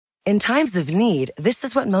In times of need, this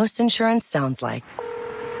is what most insurance sounds like.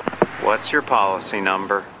 What's your policy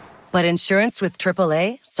number? But insurance with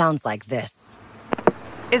AAA sounds like this.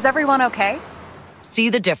 Is everyone okay? See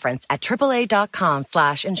the difference at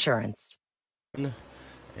AAA.com/insurance. And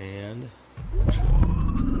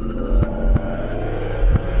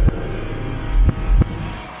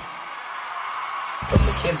from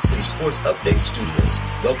the Kansas City Sports Update Studios,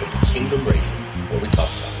 welcome to Kingdom Radio, where we talk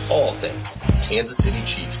about all things Kansas City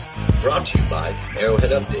Chiefs. Brought to you by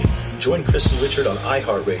Arrowhead Update. Join Chris and Richard on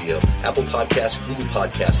iHeartRadio, Apple Podcasts, Google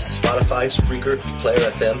Podcasts, Spotify, Spreaker, Player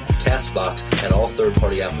FM, CastBox, and all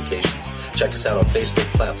third-party applications. Check us out on Facebook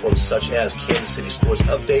platforms such as Kansas City Sports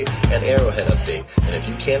Update and Arrowhead Update. And if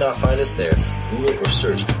you cannot find us there, Google or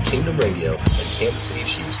search Kingdom Radio and Kansas City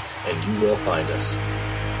Chiefs, and you will find us.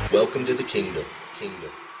 Welcome to the Kingdom.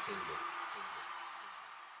 Kingdom.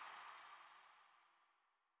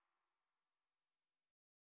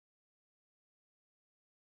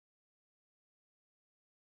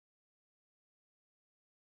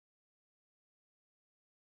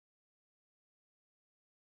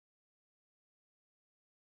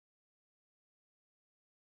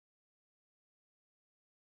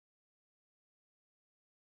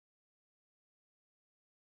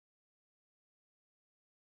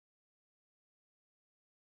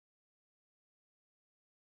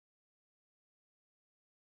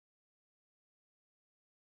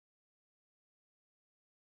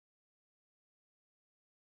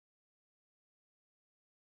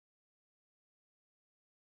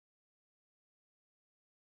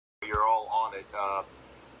 You're all on it.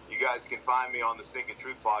 You guys can find me on the Stinking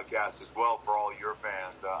Truth podcast as well for all your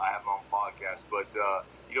fans. I have my own podcast, but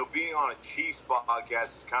being on a Chiefs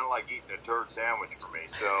podcast is kind of like eating a turd sandwich for me.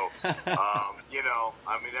 So, but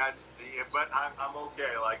I'm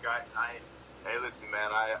okay. Like hey, listen,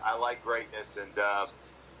 man, I like greatness, and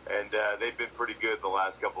they've been pretty good the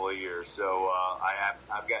last couple of years. So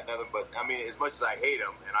I've got nothing but, as much as I hate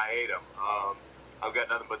them, and I hate them, I've got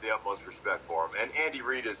nothing but the utmost respect for them. And Andy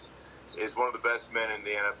Reid is one of the best men in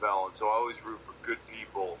the NFL, and so I always root for good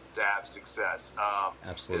people to have success.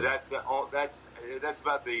 Absolutely. That's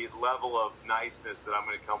about the level of niceness that I'm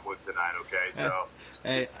going to come with tonight. Okay, so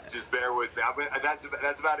just bear with me. That's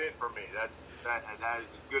about it for me. That is as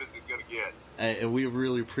good as it's going to get. And we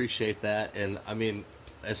really appreciate that. And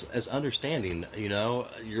as understanding,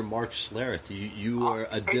 you're Mark Schlereth. You are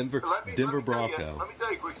a Denver Bronco. Let me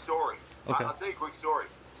tell you a quick story. Okay. I'll tell you a quick story.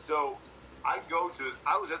 So I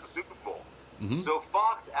was at the Super Bowl. Mm-hmm. So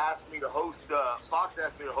Fox asked me to host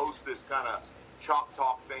this kind of chalk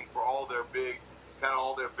talk thing for all their big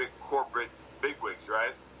corporate bigwigs,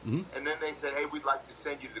 right? Mm-hmm. And then they said, hey, we'd like to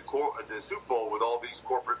send you to the Super Bowl with all these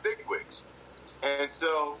corporate bigwigs. And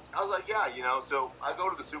so I was like, yeah, so I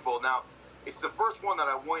go to the Super Bowl. Now, it's the first one that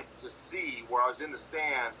I went to see where I was in the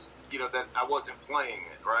stands, that I wasn't playing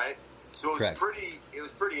it, right? So it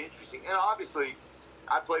was pretty interesting. And obviously,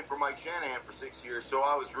 I played for Mike Shanahan for 6 years, so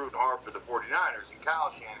I was rooting hard for the 49ers and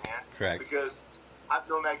Kyle Shanahan. Correct. Because I've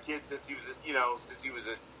known that kid since he was a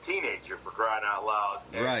teenager, for crying out loud.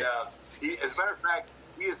 And, right. As a matter of fact,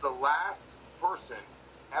 he is the last person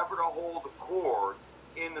ever to hold a cord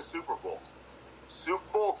in the Super Bowl. Super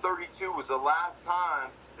Bowl 32 was the last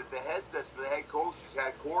time that the headsets for the head coaches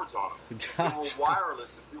had cords on them. Gotcha. They were wireless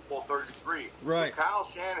in Super Bowl 33. Right. So Kyle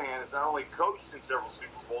Shanahan has not only coached in several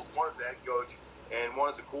Super Bowls, one as a head coach and one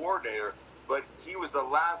as a coordinator, but he was the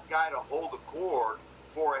last guy to hold a cord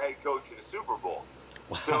for a head coach in a Super Bowl.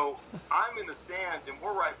 Wow. So I'm in the stands, and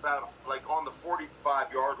we're right about on the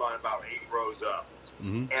 45-yard line, about 8 rows up.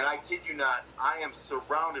 Mm-hmm. And I kid you not, I am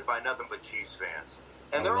surrounded by nothing but Chiefs fans,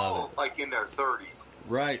 and they're all in their 30s.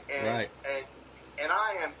 Right. And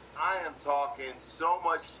I am talking so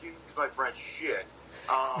much, excuse my French, shit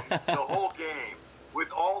the whole game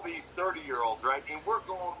with all these 30-year-olds, right? And we're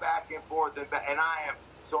going back and forth and back, and I'm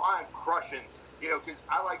crushing, because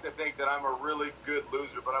I like to think that I'm a really good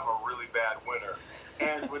loser, but I'm a really bad winner.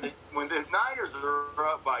 And when the Niners are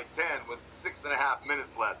up by 10 with 6.5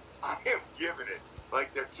 minutes left, I am giving it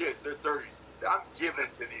like they're kids, they're 30s. I'm giving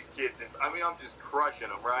it to these kids, and I'm just crushing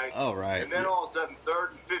them, right? Oh, right. And then all of a sudden,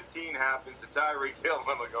 3rd and 15 happens to Tyreek Hill, and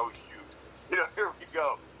I'm like, oh shoot, here we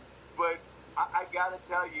go. But I got to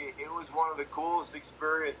tell you, it was one of the coolest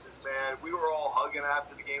experiences, man. We were all hugging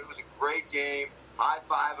after the game. It was a great game.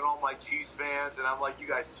 High-fiving all my Chiefs fans, and I'm like, you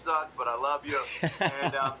guys suck, but I love you.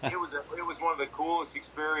 And it was one of the coolest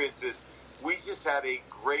experiences. We just had a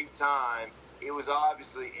great time. It was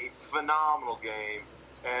obviously a phenomenal game,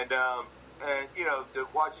 and to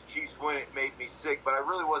watch the Chiefs win, it made me sick. But I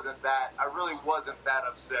really wasn't that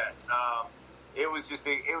upset. it was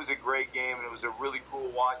a great game, and it was a really cool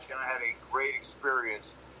watch, and I had a great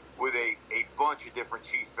experience with a bunch of different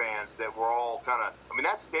Chief fans that were all kind of. I mean,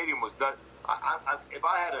 that stadium was done. If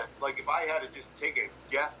I had to just take a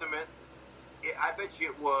guesstimate, I bet you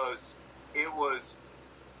it was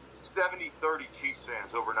 70-30 Chiefs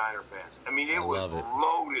fans over Niner fans. I mean, it was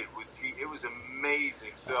loaded with Chiefs. It was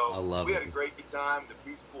amazing. So we had a great time. The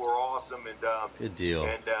people were awesome, and good deal.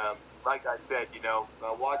 And like I said,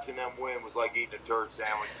 watching them win was like eating a turd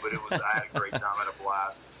sandwich. But I had a great time. I had a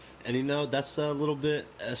blast. And that's a little bit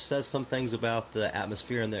says some things about the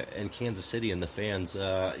atmosphere in Kansas City and the fans.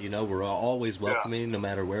 We're always welcoming, no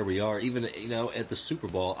matter where we are. Even at the Super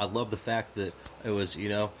Bowl, I love the fact that it was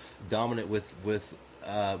dominant with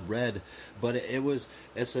red, but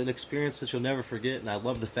it's an experience that you'll never forget. And I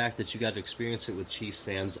love the fact that you got to experience it with Chiefs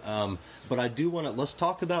fans. But I do want to let's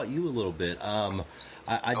talk about you a little bit.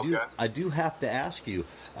 I do have to ask you,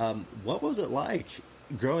 what was it like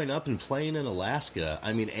growing up and playing in Alaska?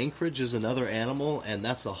 I mean, Anchorage is another animal, and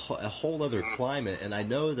that's a whole other climate. And I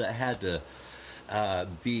know that had to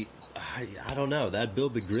be, I don't know, that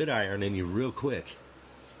build the gridiron in you real quick.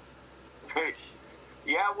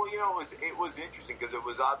 Yeah, well, it was interesting because it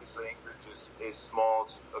was obviously Anchorage is small.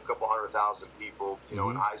 It's a couple 100,000 people. In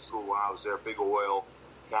high school when I was there, big oil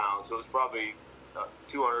town. So it was probably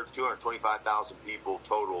 225,000 people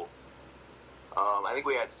total. I think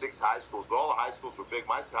we had 6 high schools, but all the high schools were big.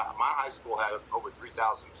 My high school had over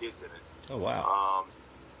 3,000 kids in it. Oh, wow.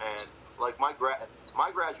 And like my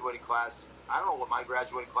graduating class, I don't know what my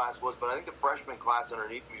graduating class was, but I think the freshman class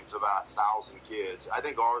underneath me was about 1,000 kids. I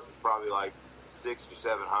think ours was probably like 600 or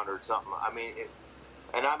 700 something. I mean,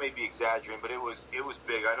 and I may be exaggerating, but it was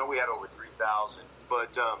big. I know we had over 3,000,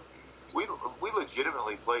 but we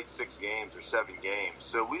legitimately played 6 games or 7 games,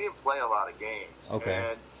 so we didn't play a lot of games.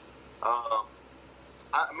 Okay. And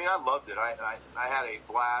I loved it. I had a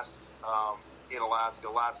blast in Alaska.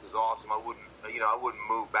 Alaska's awesome. I wouldn't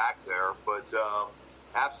move back there, but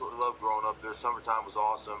absolutely loved growing up there. Summertime was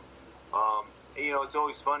awesome. It's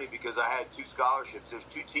always funny because I had 2 scholarships. There's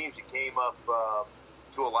 2 teams that came up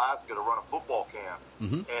to Alaska to run a football camp,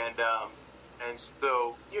 and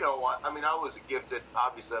so I was a gifted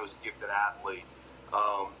athlete.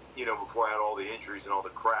 Before I had all the injuries and all the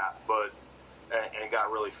crap, but. And got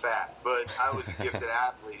really fat. But I was a gifted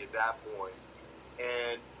athlete at that point.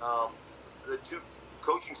 And the 2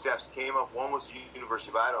 coaching staffs came up. One was the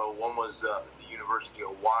University of Idaho. One was the University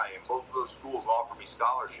of Hawaii. And both of those schools offered me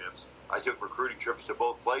scholarships. I took recruiting trips to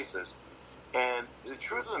both places. And the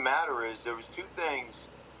truth of the matter is there was 2 things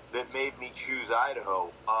that made me choose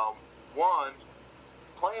Idaho. One,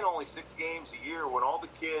 playing only 6 games a year when all the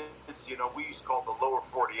kids, we used to call it the lower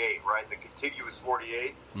 48, right? The contiguous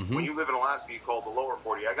 48. Mm-hmm. When you live in Alaska, you call it the lower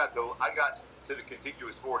 48. I got to the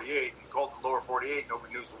contiguous 48 and called it the lower 48.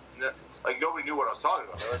 Nobody knew what I was talking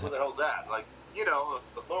about. They're like, what the hell's that? Like, the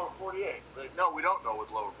lower 48. Like, no, we don't know what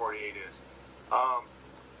the lower 48 is.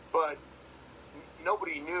 But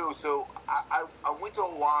nobody knew, so I went to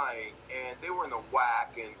Hawaii, and they were in the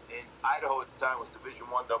WAC, and Idaho at the time was Division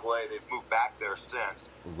I AA. They've moved back there since.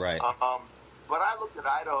 Right. But I looked at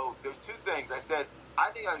Idaho. There's 2 things. I said, I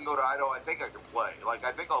think I can go to Idaho. I think I can play. Like,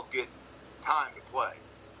 I think I'll get time to play.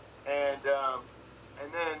 And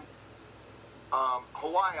then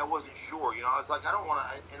Hawaii, I wasn't sure. I was like, I don't want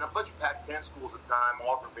to. And a bunch of Pac-10 schools at the time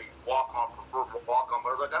offered me walk-on, preferred walk-on. But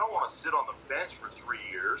I was like, I don't want to sit on the bench for 3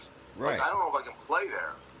 years. Right. Like, I don't know if I can play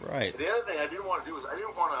there. Right. And the other thing I didn't want to do is I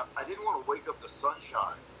didn't want to wake up to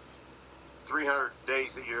sunshine 300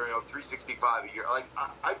 days a year, 365 a year. Like,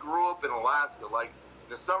 I grew up in Alaska. Like,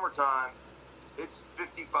 in the summertime, it's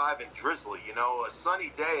 55 and drizzly. A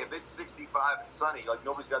sunny day, if it's 65 and sunny, like,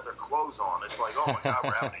 nobody's got their clothes on. It's like, oh my God,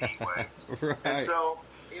 we're having a heat wave. Right. And so,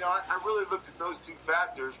 I really looked at those 2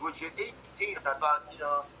 factors, which at 18, I thought,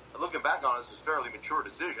 looking back on it, this is a fairly mature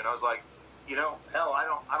decision. I was like, hell, I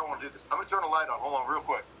don't want to do this. I'm going to turn the light on. Hold on real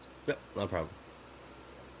quick. Yep, no problem.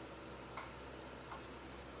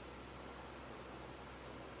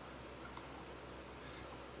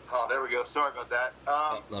 Oh, there we go. Sorry about that.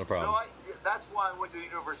 Not a problem. So that's why I went to the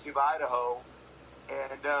University of Idaho,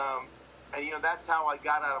 and that's how I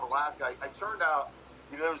got out of Alaska. I turned out,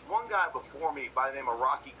 there was one guy before me by the name of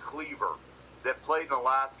Rocky Cleaver that played in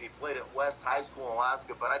Alaska. He played at West High School in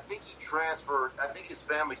Alaska, but I think he transferred. I think his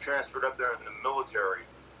family transferred up there in the military.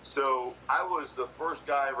 So I was the first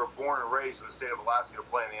guy ever born and raised in the state of Alaska to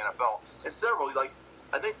play in the NFL. And several, like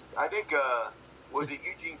I think was it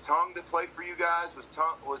Eugene Tung that played for you guys?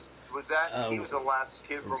 Was that he was the last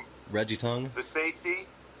kid from Reggie Tung? The safety?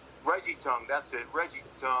 Reggie Tung, that's it. Reggie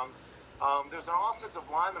Tung. There's an offensive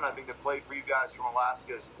lineman I think that played for you guys from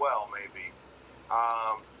Alaska as well, maybe.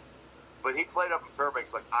 But he played up in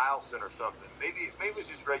Fairbanks, like Eielson or something. Maybe it was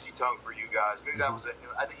just Reggie Tongue for you guys. Maybe that was it.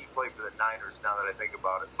 I think he played for the Niners now that I think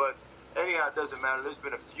about it. But anyhow, it doesn't matter. There's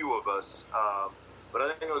been a few of us. But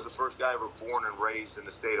I think I was the first guy ever born and raised in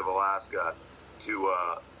the state of Alaska to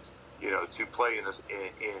play in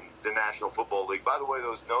the National Football League. By the way,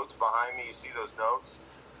 those notes behind me, you see those notes?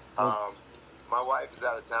 My wife is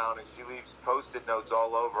out of town, and she leaves Post-it notes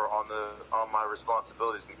all over on my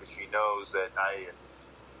responsibilities because she knows that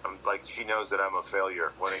she knows that I'm a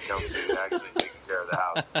failure when it comes to actually taking care of the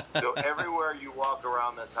house. So everywhere you walk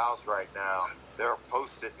around this house right now, there are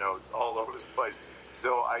Post-it notes all over the place.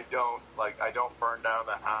 So I don't burn down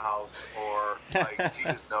the house, or she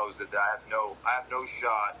just knows that I have no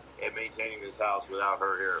shot at maintaining this house without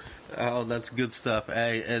her here. Oh, that's good stuff.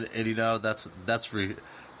 Hey, and that's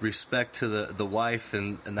respect to the wife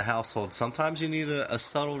and the household. Sometimes you need a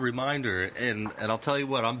subtle reminder, and I'll tell you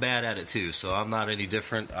what, I'm bad at it too, so I'm not any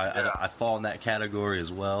different. I fall in that category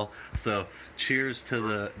as well. So cheers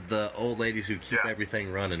to the old ladies who keep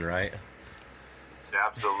everything running, right?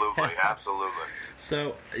 Absolutely, absolutely.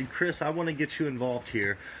 So, Chris, I want to get you involved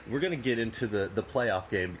here. We're going to get into the playoff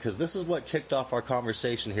game because this is what kicked off our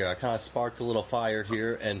conversation here. I kind of sparked a little fire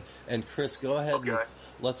here, and Chris, go ahead and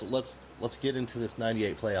let's get into this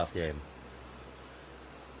 98 playoff game.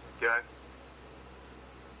 Okay.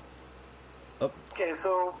 Okay,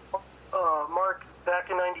 so Mark,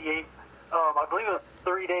 back in '98, I believe it was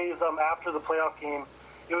 3 days after the playoff game,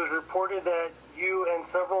 it was reported that you and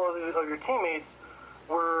several of your teammates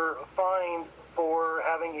were fined for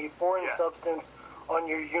having a foreign substance on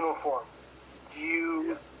your uniforms.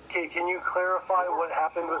 Can you clarify what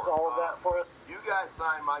happened with all of that for us? You guys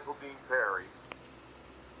signed Michael Dean Perry,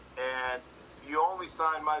 and you only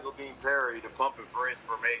signed Michael Dean Perry to pump him for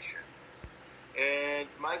information. And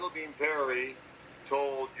Michael Dean Perry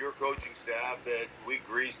told your coaching staff that we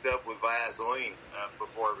greased up with Vaseline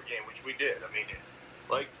before every game, which we did. I mean,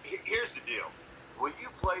 here's the deal. When you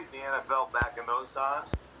played in the NFL back in those times,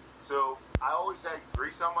 so I always had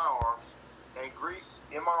grease on my arms and grease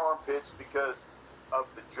in my armpits because of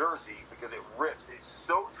the jersey, because it rips. It's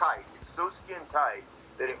so tight, it's so skin tight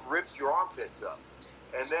that it rips your armpits up.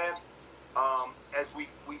 And then as we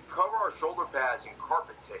cover our shoulder pads in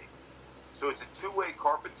carpet tape, so it's a two-way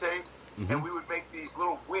carpet tape, and we would make these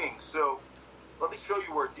little wings. So let me show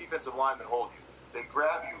you where defensive linemen hold you. They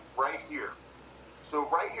grab you right here. So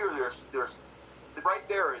right here, there's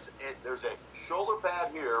a shoulder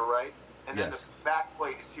pad here, right? And then the back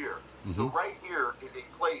plate is here. So right here is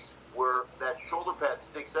a place where that shoulder pad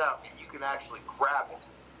sticks out, and you can actually grab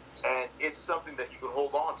it, and it's something that you can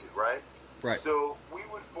hold on to, right? Right. So we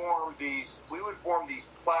would form these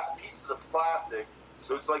pieces of plastic.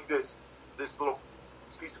 So it's like this little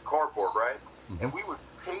piece of cardboard, right? And we would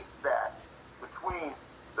paste that between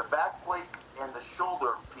the back plate and the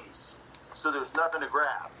shoulder piece, so there's nothing to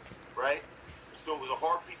grab, right? So it was a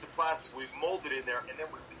hard piece of plastic. We molded in there, and then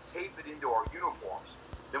we tape it into our uniforms.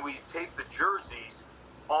 Then we tape the jerseys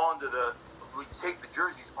onto the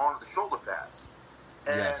shoulder pads.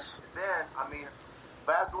 And then,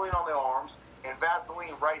 Vaseline on the arms, and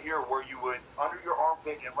Vaseline right here where you would, under your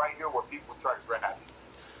armpit, and right here where people would try to grab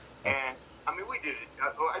you. And, we did it.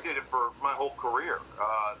 I did it for my whole career.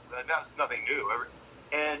 That's nothing new.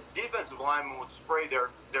 And defensive linemen would spray their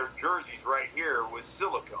jerseys right here with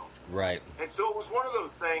silicone. Right. And so it was one of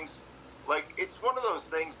those things, it's one of those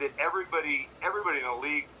things that everybody in the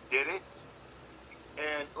league did it.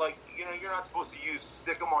 And, you're not supposed to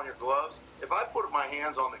stick them on your gloves. If I put my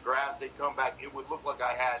hands on the grass, they'd come back, it would look like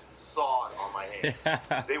I had sod on my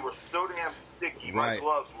hands. They were so damn sticky. My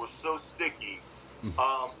gloves were so sticky.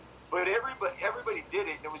 But everybody did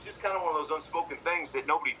it, and it was just kind of one of those unspoken things that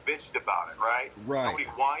nobody bitched about it, right? Right. Nobody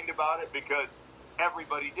whined about it because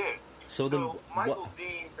everybody did. So Michael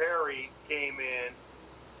Dean Perry came in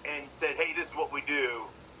and said, hey, this is what we do.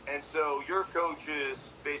 And so your coaches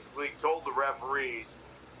basically told the referees,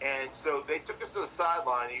 and so they took us to the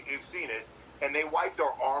sideline, you've seen it, and they wiped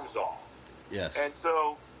our arms off. Yes. And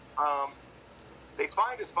so they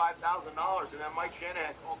fined us $5,000, and then Mike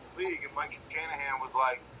Shanahan called the league, and Mike Shanahan was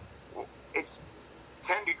like, it's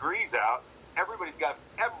 10 degrees out. Everybody's got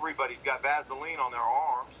Vaseline on their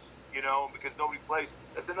arms, because nobody plays.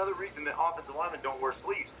 That's another reason that offensive linemen don't wear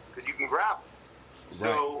sleeves, because you can grab them.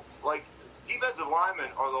 Right. So, defensive linemen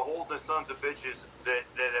are the holding sons of bitches that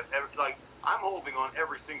have ever, I'm holding on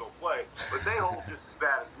every single play, but they hold just as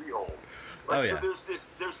bad as we hold. So there's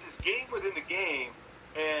this game within the game,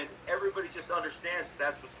 and everybody just understands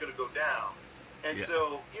that's what's going to go down. And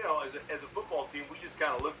so, as a football team, we just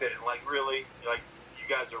kind of looked at it really? You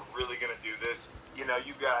guys are really going to do this?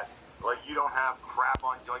 You've got like you don't have crap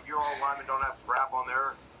on, like your old linemen don't have crap on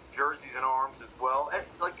their jerseys and arms as well, and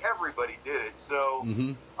like everybody did it. So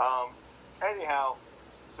anyhow,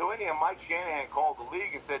 Mike Shanahan called the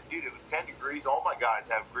league and said, dude, it was 10 degrees. All my guys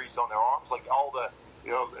have grease on their arms, like all the,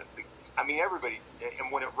 I mean, everybody.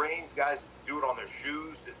 And when it rains, guys do it on their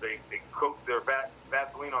shoes. They coat their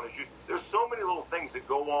Vaseline on their shoes. There's so many little things that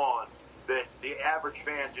go on that the average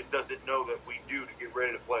fan just doesn't know that we do to get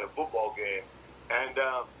ready to play a football game.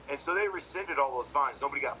 And so they rescinded all those fines.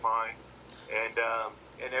 Nobody got fined.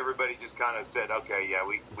 And everybody just kind of said, okay, yeah,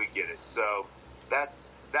 we get it. So that's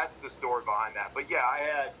the story behind that. But yeah, I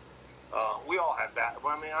had, we all have that.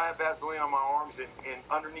 I mean, I have Vaseline on my arms and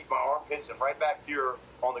underneath my armpits and right back here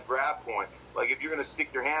on the grab point. Like if you're going to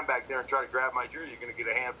stick your hand back there and try to grab my jersey, you're going to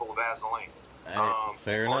get a handful of Vaseline.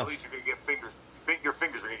 Fair or enough. At least you're going to get your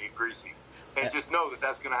fingers are going to get greasy. And just know that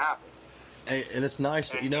that's going to happen. And it's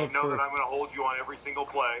nice that, that I'm going to hold you on every single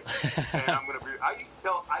play. And I'm going to be. I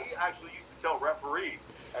actually used to tell referees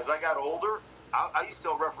as I got older. I used to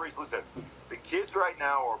tell referees, listen, the kids right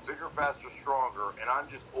now are bigger, faster, stronger, and I'm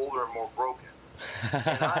just older and more broken.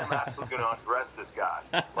 And I am absolutely going to undress this guy.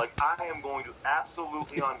 Like I am going to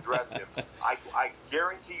absolutely undress him. I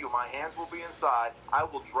guarantee you, my hands will be inside. I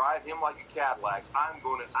will drive him like a Cadillac. I'm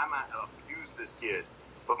going to abuse this kid,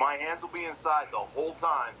 but my hands will be inside the whole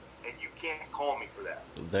time. And you can't call me for that.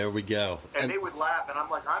 There we go. And they would laugh, and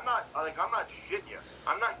I'm like, I'm not shitting you.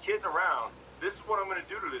 I'm not kidding around. This is what I'm going to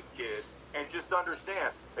do to this kid, and just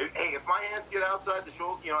understand. Hey, if my hands get outside the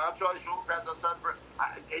shoulder, outside the shoulder pads, outside the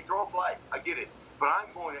hey, throw a flag. I get it, but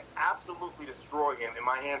I'm going to absolutely destroy him, and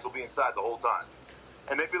my hands will be inside the whole time.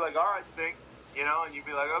 And they'd be like, all right, Stink, and you'd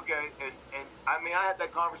be like, okay. And I mean, I had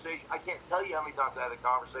that conversation. I can't tell you how many times I had that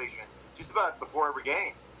conversation, just about before every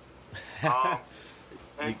game.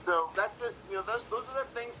 And so that's it. Those are the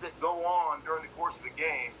things that go on during the course of the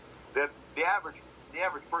game that the average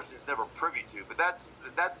person is never privy to. But that's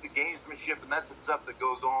the gamesmanship, and that's the stuff that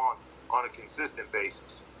goes on a consistent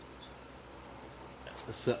basis.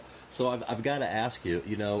 So I've got to ask you.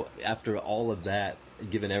 After all of that,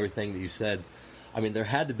 given everything that you said, I mean, there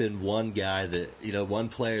had to have been one guy that one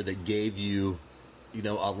player that gave you,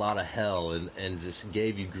 a lot of hell and just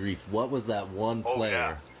gave you grief. What was that one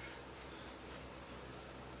player?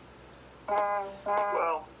 Oh, yeah.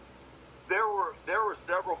 Well, there were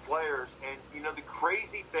several players, and the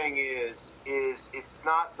crazy thing is it's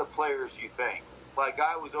not the players you think. Like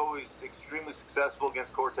I was always extremely successful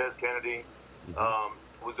against Cortez Kennedy.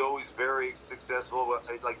 Was always very successful.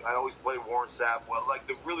 Like I always played Warren Sapp well. Like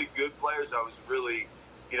the really good players, I was really,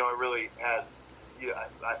 I really had,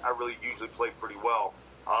 I really usually played pretty well.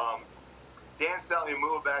 Dan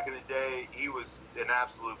Saliamua back in the day, he was an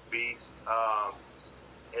absolute beast.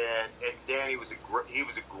 And Danny was a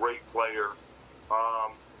great player.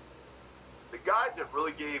 The guys that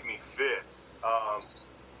really gave me fits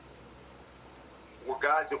were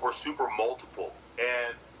guys that were super multiple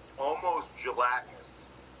and almost gelatinous.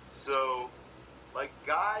 So, like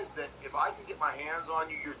guys that if I can get my hands on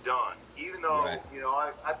you, you're done. Even though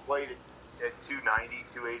I played at 290,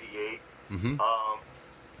 288.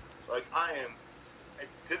 Like I am.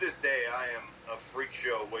 To this day, I am a freak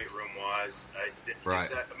show weight room wise.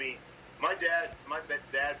 I mean, my dad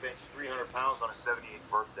benched 300 pounds on his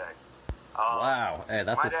 78th birthday. Wow, hey,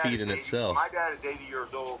 that's a feat in itself. My dad is 80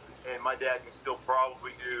 years old, and my dad can still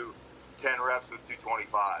probably do 10 reps with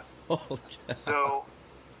 225. Oh, so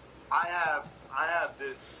I have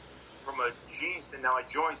this from a genes, and now my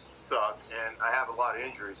joints suck, and I have a lot of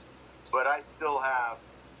injuries, but I still have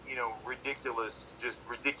ridiculous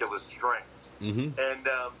strength. And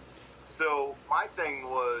so my thing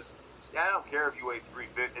was, I don't care if you weigh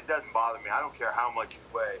 350. It doesn't bother me. I don't care how much you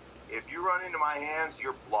weigh. If you run into my hands,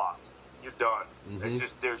 you're blocked. You're done. It's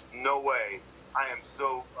just there's no way. I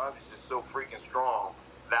was just so freaking strong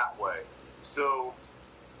that way. So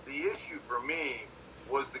the issue for me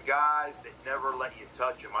was the guys that never let you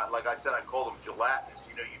touch them. Like I said, I call them gelatinous.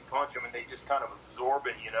 You punch them and they just kind of absorb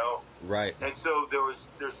it. Right. And so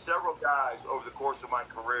there's several guys over the course of my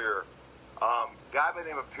career. Guy by the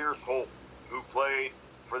name of Pierce Holt, who played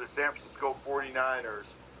for the San Francisco 49ers,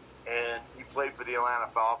 and he played for the Atlanta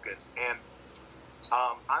Falcons. And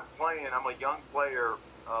I'm a young player,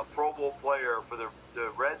 Pro Bowl player for the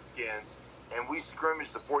Redskins, and we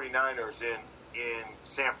scrimmaged the 49ers in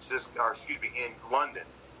San Francisco, in London.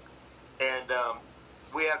 And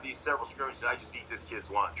we have these several scrimmages. I just eat this kid's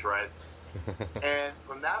lunch, right? And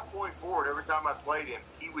from that point forward, every time I played him,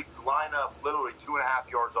 he would line up literally 2.5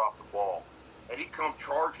 yards off the ball. And he'd come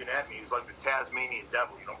charging at me. He was like the Tasmanian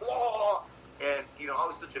devil, blah! And, I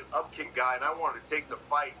was such an upkick guy, and I wanted to take the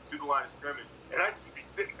fight to the line of scrimmage. And I'd just be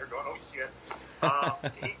sitting there going, "Oh shit."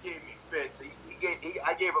 He gave me fits.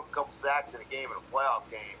 I gave up a couple sacks in a game, in a playoff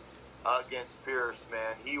game against Pierce.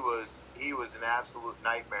 Man, he was an absolute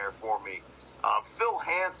nightmare for me. Phil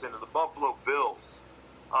Hansen of the Buffalo Bills,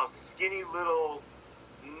 skinny little,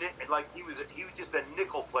 like he was just a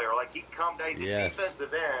nickel player. Like he'd come down, he's a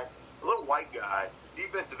defensive end, a little white guy,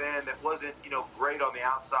 defensive end that wasn't great on the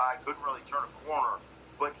outside, couldn't really turn a corner,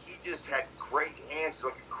 but he just had great hands,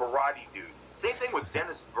 like a karate dude. Same thing with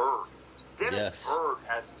Dennis Byrd. Dennis Byrd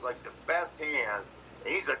had like the best hands,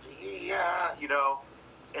 and he's like,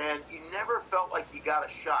 and you never felt like you got a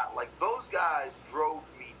shot. Like those guys drove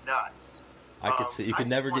me nuts. I could see you could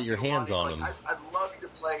never get your hands on them. I'd love you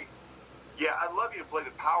to play. Yeah, I'd love you to play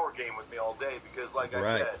the power game with me all day because, like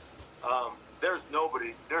I said, there's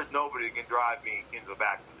nobody that can drive me into the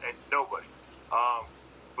back, and nobody.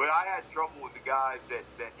 But I had trouble with the guys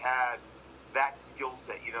that had that skill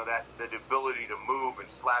set, that ability to move and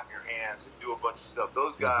slap your hands and do a bunch of stuff.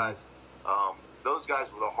 Those guys,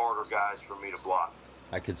 were the harder guys for me to block.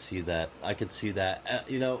 I could see that.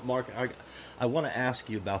 Mark, I want to ask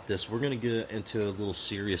you about this. We're going to get into a little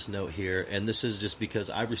serious note here, and this is just because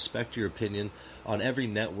I respect your opinion on every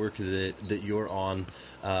network that you're on.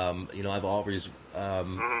 I've always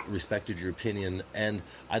respected your opinion, and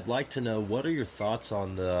I'd like to know, what are your thoughts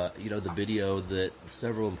on the video that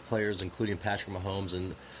several players, including Patrick Mahomes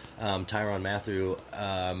and Tyrann Mathieu,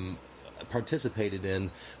 participated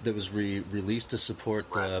in, that was released to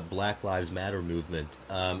support the Black Lives Matter movement,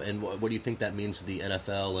 and what do you think that means to the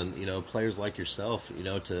NFL and players like yourself,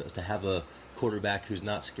 to have a quarterback who's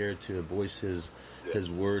not scared to voice his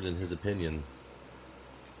word and his opinion?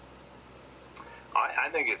 I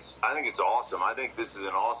think it's awesome. I think this is an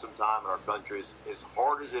awesome time in our country. As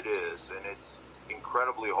hard as it is, and it's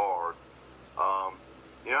incredibly hard. I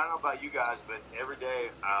don't know about you guys, but every day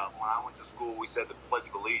when I went to school, we said the Pledge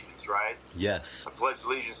of Allegiance, right? Yes. I pledge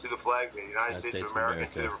allegiance to the flag of the United States of America,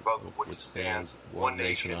 to the republic which stands one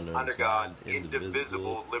nation, under God,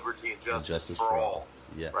 indivisible, liberty and justice for all.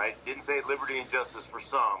 Yes. Right? Didn't say liberty and justice for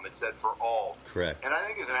some. It said for all. Correct. And I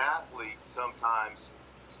think as an athlete, sometimes,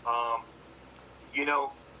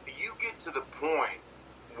 you get to the point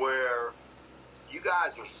where you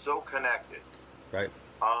guys are so connected. Right.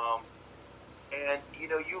 And,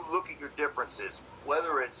 you look at your differences,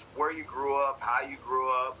 whether it's where you grew up, how you grew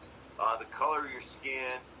up, the color of your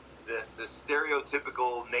skin, the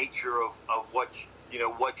stereotypical nature of what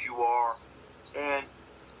you are. And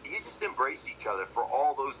you just embrace each other for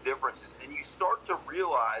all those differences. And you start to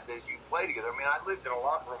realize as you play together. I mean, I lived in a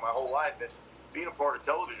locker room my whole life, and being a part of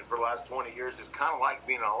television for the last 20 years is kind of like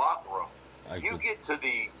being in a locker room. You get to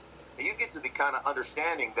the kind of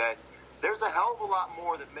understanding that there's a hell of a lot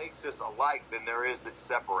more that makes us alike than there is that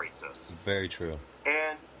separates us. Very true.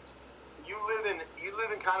 And you live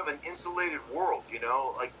in kind of an insulated world,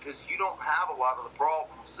 because you don't have a lot of the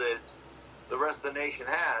problems that the rest of the nation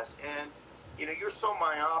has. And, you're so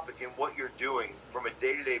myopic in what you're doing from a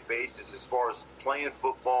day-to-day basis as far as playing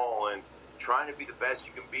football and trying to be the best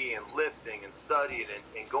you can be and lifting and studying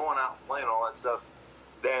and going out and playing all that stuff,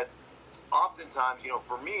 that oftentimes,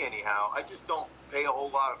 for me anyhow, I just don't pay a whole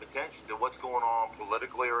lot of attention to what's going on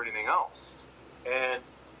politically or anything else. And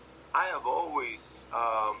I have always,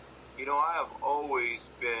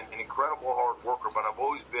 been an incredible hard worker, but I've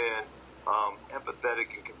always been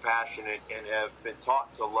empathetic and compassionate, and have been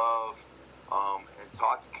taught to love and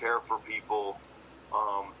taught to care for people.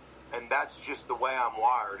 And that's just the way I'm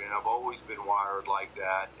wired, and I've always been wired like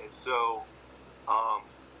that. And so,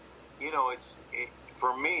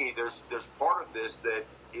 for me, there's part of this that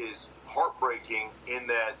is heartbreaking in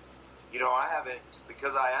that,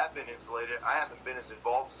 because I have been insulated, I haven't been as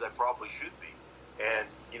involved as I probably should be. And,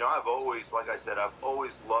 I've always, like I said, I've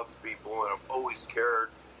always loved people, and I've always cared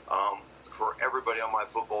for everybody on my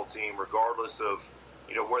football team, regardless of,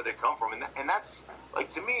 where they come from. And that's, like,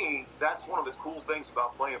 to me, that's one of the cool things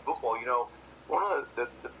about playing football. One of the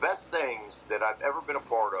best things that I've ever been a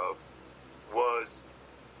part of was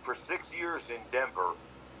for 6 years in Denver,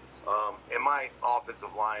 and my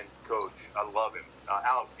offensive line coach, I love him,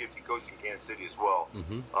 Alex Gibbs, he coached in Kansas City as well.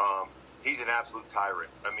 Mm-hmm. He's an absolute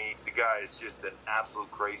tyrant. I mean, the guy is just an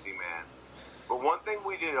absolute crazy man. But one thing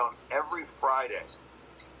we did on every Friday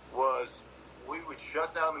was we would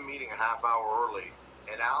shut down the meeting a half hour early,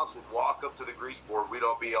 and Alex would walk up to the grease board. We'd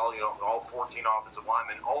all be all 14 offensive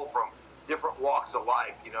linemen, all from different walks of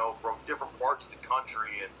life, from different parts of the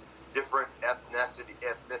country and different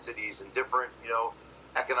ethnicities and different,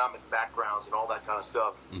 economic backgrounds and all that kind of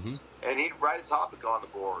stuff. Mm-hmm. And he'd write a topic on the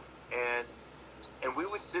board, and we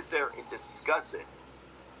would sit there and discuss it.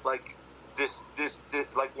 Like,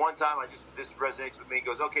 like one time this resonates with me. He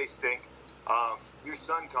goes, okay, Stink, your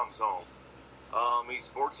son comes home. He's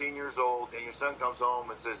 14 years old, and your son comes home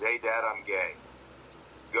and says, hey, Dad, I'm gay.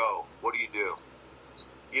 Go. What do?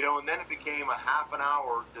 You know, and then it became a half an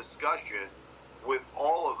hour discussion with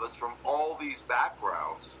all of us from all these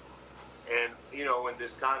backgrounds. And, you know, in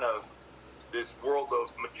this kind of, this world of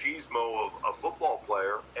machismo of a football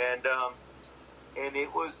player. And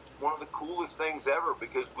it was one of the coolest things ever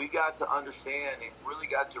because we got to understand and really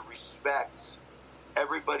got to respect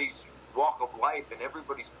everybody's walk of life and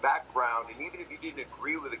everybody's background. And even if you didn't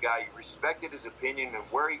agree with the guy, you respected his opinion and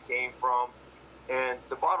where he came from. And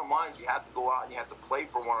the bottom line is you have to go out and you have to play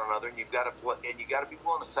for one another, and you've got to play, and you got to be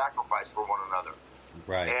willing to sacrifice for one another.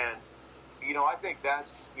 Right. And you know, I think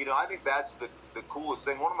that's the coolest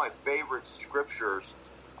thing. One of my favorite scriptures,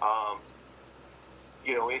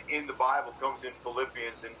 you know, in the Bible comes in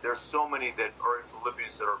Philippians, and there's so many that are in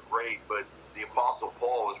Philippians that are great. But the Apostle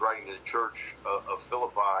Paul is writing to the church of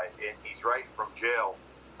Philippi, and he's writing from jail.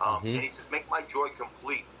 And he says, make my joy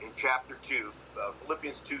complete in chapter 2,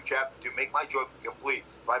 Philippians 2, chapter 2, make my joy complete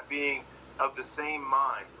by being of the same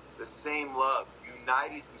mind, the same love,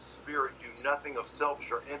 united in spirit, do nothing of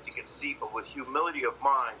selfish or empty conceit, but with humility of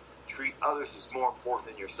mind, treat others as more important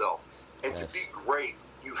than yourself. And to be great,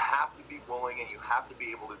 you have to be willing and you have to be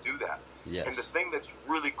able to do that. Yes. And the thing that's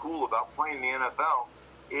really cool about playing in the NFL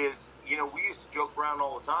is, you know, we used to joke around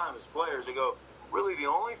all the time as players and go, really, the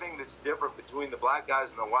only thing that's different between the black guys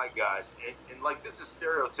and the white guys, and like, this is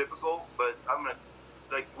stereotypical, but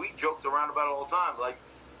we joked around about it all the time. Like,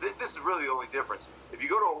 this is really the only difference. If you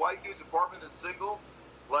go to a white dude's apartment that's single,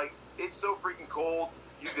 like, it's so freaking cold,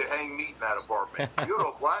 you could hang meat in that apartment. You go to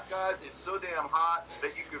a black guy's, it's so damn hot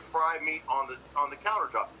that you could fry meat on the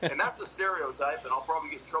countertop. And that's a stereotype, and I'll probably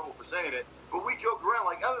get in trouble for saying it, but we joke around.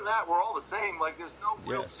 Like, other than that, we're all the same. Like, there's no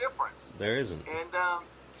real difference. There isn't.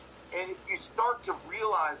 And if you start to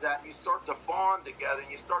realize that, and you start to bond together, and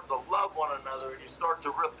you start to love one another, and you start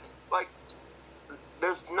to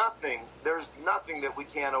there's nothing that we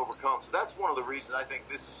can't overcome. So that's one of the reasons I think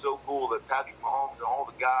this is so cool that Patrick Mahomes and all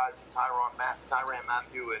the guys, Tyrann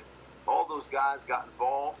Mathieu, and all those guys got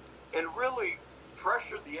involved and really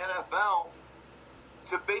pressured the NFL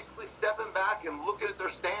to basically stepping back and looking at their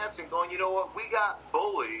stance and going, you know what, we got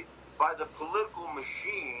bullied by the political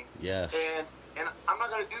machine. Yes. And I'm not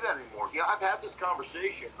going to do that anymore. Yeah, I've had this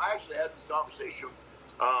conversation. I actually had this conversation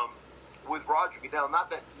with Roger Goodell. Not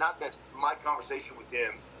that my conversation with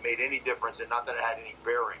him made any difference, and not that it had any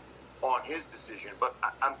bearing on his decision. But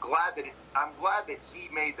I'm glad that he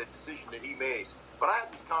made the decision that he made. But I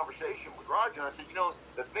had this conversation with Roger, and I said, you know,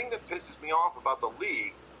 the thing that pisses me off about the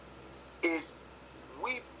league is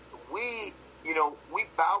we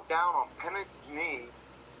bow down on penance knee,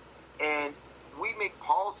 and we make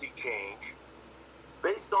policy change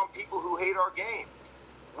based on people who hate our game.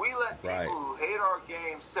 We let people who hate our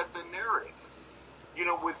game set the narrative, you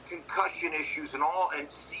know, with concussion issues and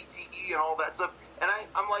CTE and all that stuff. And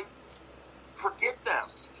I'm like, forget them.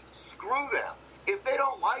 Screw them. If they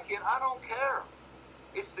don't like it, I don't care.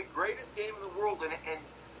 It's the greatest game in the world. And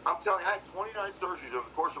I'm telling you, I had 29 surgeries over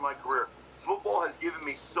the course of my career. Football has given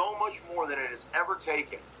me so much more than it has ever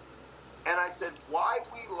taken. And I said, why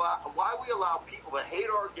we allow people that hate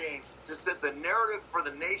our game to set the narrative for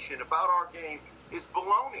the nation about our game is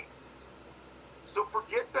baloney. So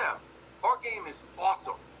forget them. Our game is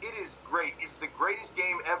awesome. It is great. It's the greatest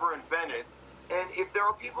game ever invented. And if there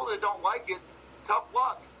are people that don't like it, tough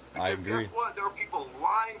luck. Because I agree. Guess what? There are people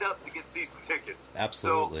lined up to get season tickets.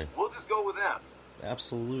 Absolutely. So we'll just go with them.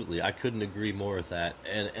 Absolutely. I couldn't agree more with that.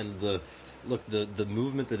 And the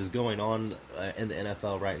movement that is going on in the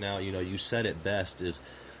NFL right now, you know, you said it best, is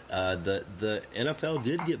the NFL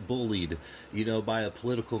did get bullied, you know, by a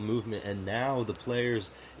political movement, and now the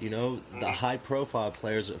players, you know, the high-profile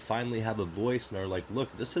players finally have a voice and are like,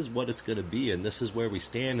 look, this is what it's going to be, and this is where we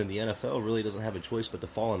stand, and the NFL really doesn't have a choice but to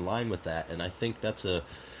fall in line with that, and I think that's a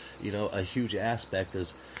huge aspect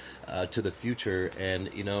as to the future.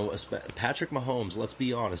 And, you know, Patrick Mahomes, let's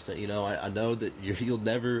be honest, you know, I know that you'll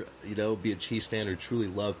never, you know, be a Chiefs fan or truly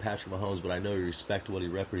love Patrick Mahomes, but I know you respect what he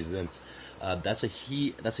represents. That's a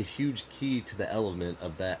huge key to the element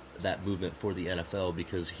of that movement for the NFL,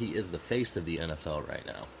 because he is the face of the NFL right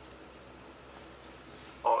now.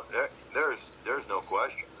 Oh, there's no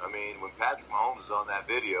question. I mean, when Patrick Mahomes is on that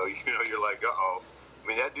video, you know, you're like, uh-oh. I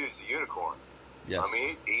mean, that dude's a unicorn. Yes. I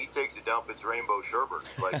mean, he takes a dump. It's rainbow sherbet.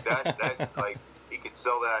 Like that. Like he could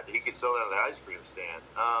sell that. He could sell that at the ice cream stand.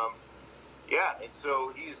 Yeah, and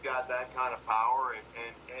so he's got that kind of power,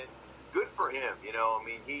 and good for him. You know, I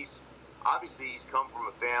mean, he's obviously he's come from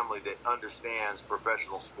a family that understands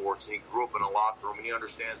professional sports, and he grew up in a locker room, and he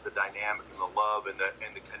understands the dynamic and the love and the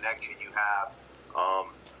connection you have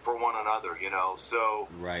for one another. So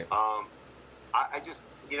right. I just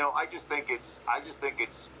think it's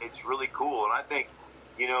really cool, and I think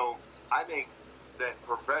that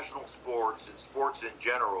professional sports and sports in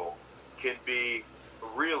general can be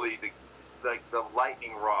really the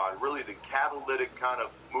lightning rod, really the catalytic kind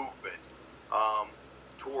of movement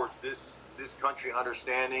towards this country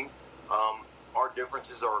understanding our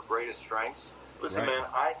differences are our greatest strengths. Listen, man,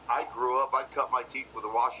 I grew up, I cut my teeth with the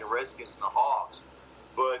Washington Redskins and the Hogs,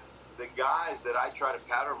 but the guys that I try to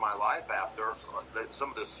pattern my life after are some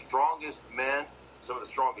of the strongest men, some of the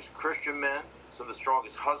strongest Christian men, some of the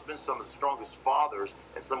strongest husbands, some of the strongest fathers,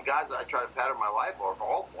 and some guys that I try to pattern my life are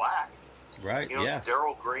all black. Right, It's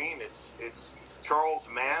Darryl Green, it's Charles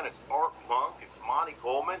Mann, it's Art Monk, it's Monty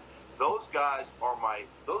Coleman. Those guys, I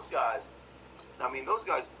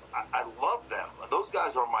love them. Those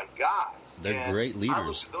guys are my guys. They're great leaders. I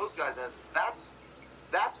look at those guys as that's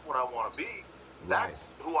what I want to be. Right. That's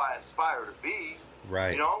who I aspire to be.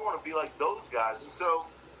 Right. I want to be like those guys. And so,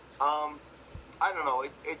 I don't know.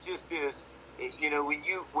 It just is.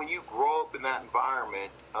 When you grow up in that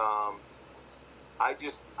environment, I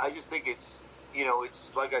just think it's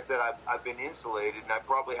like I said, I've been insulated, and I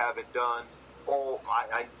probably haven't done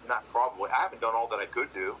I haven't done all that I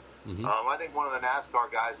could do. Mm-hmm. I think one of the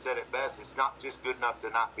NASCAR guys said it best. It's not just good enough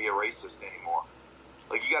to not be a racist anymore.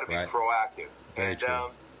 Like, you got to be proactive. Very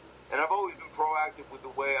true. And I've always been proactive with the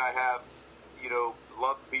way I have,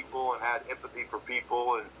 loved people and had empathy for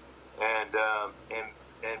people and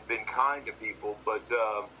been kind to people. But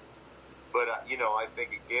I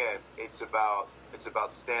think again, it's about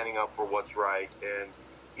standing up for what's right and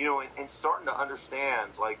starting to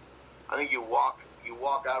understand. Like, I think you walk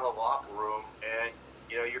out of the locker room and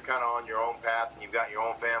you're kind of on your own path and you've got your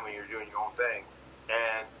own family and you're doing your own thing,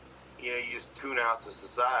 and you just tune out to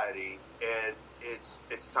society, and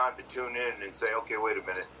it's time to tune in and say, okay, wait a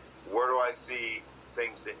minute, where do I see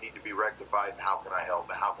things that need to be rectified? How can I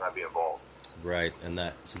help? How can I be involved? Right, and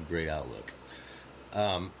that's a great outlook.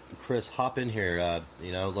 Chris, hop in here.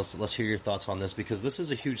 Let's hear your thoughts on this, because this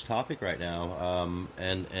is a huge topic right now,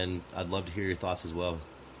 and I'd love to hear your thoughts as well.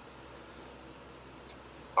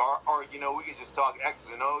 Or we could just talk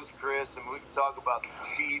X's and O's, Chris, and we could talk about the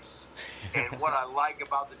Chiefs and what I like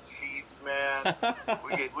about the Chiefs, man.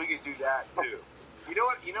 we could do that too. You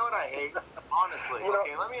know what I hate? Honestly,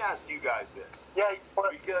 okay, let me ask you guys this. Yeah.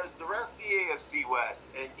 Because the rest of the AFC West,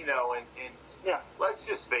 and let's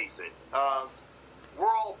just face it,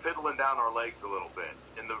 we're all piddling down our legs a little bit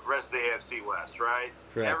in the rest of the AFC West, right?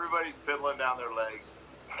 Correct. Everybody's piddling down their legs,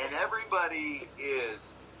 and everybody's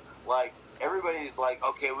like,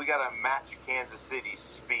 okay, we got to match Kansas City's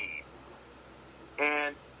speed.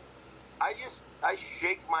 And I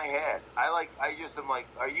shake my head. I'm like,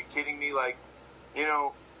 are you kidding me? Like,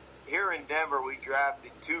 here in Denver, we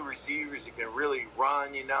drafted 2 receivers that can really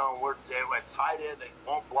run, and we're tight end that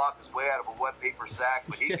won't block his way out of a wet paper sack,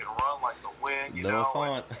 but he can run like the wind, No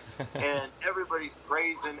font. and everybody's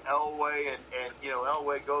praising Elway, and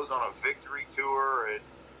Elway goes on a victory tour,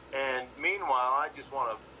 and meanwhile, I just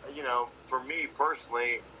want to, for me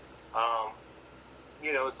personally,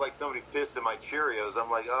 it's like somebody pissed in my Cheerios. I'm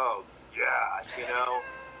like, oh gosh,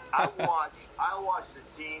 I watch the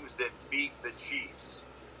teams that beat the Chiefs,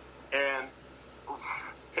 and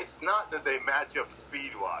it's not that they match up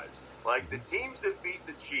speed-wise. Like, the teams that beat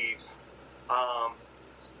the Chiefs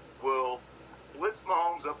will blitz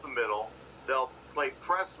Mahomes up the middle. They'll play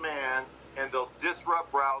press man, and they'll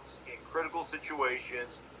disrupt routes in critical situations,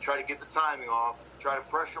 try to get the timing off, try to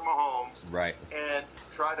pressure Mahomes, right, and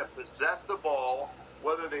try to possess the ball,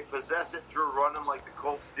 whether they possess it through running like the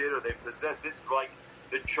Colts did, or they possess it like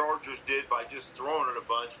the Chargers did by just throwing it a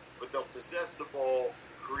bunch, but they'll possess the ball,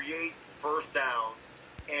 create first downs,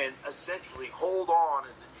 and essentially hold on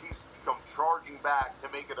as the Chiefs come charging back to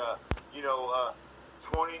make it a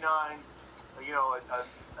 29, a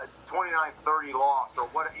 29-30 loss, or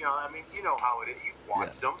what, you know how it is. You've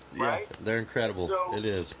watched them, right? Yeah, they're incredible. So, it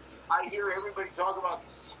is. I hear everybody talk about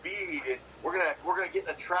speed, and we're gonna get in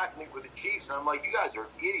a track meet with the Chiefs, and I'm like, you guys are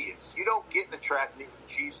idiots. You don't get in a track meet with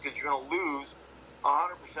the Chiefs because you're gonna lose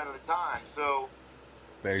 100% of the time. So,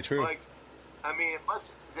 very true. Like, I mean,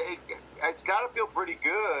 it's got to feel pretty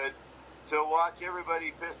good to watch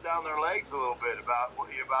everybody piss down their legs a little bit about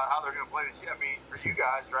how they're going to play the Chiefs. I mean, for you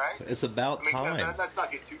guys, right? It's about time. Let's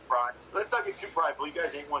not get too prideful. Let's not get too prideful. You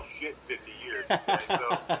guys ain't won shit in 50 years. Okay?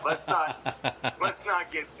 So let's not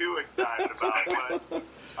get too excited about it. But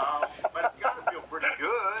it's got to feel pretty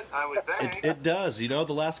good. I would think. It does. The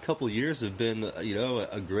last couple of years have been,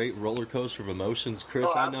 a great roller coaster of emotions. Chris,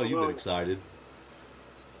 I know you've been excited.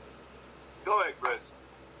 Go ahead, Chris.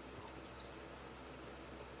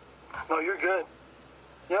 No, you're good.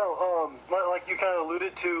 Like you kind of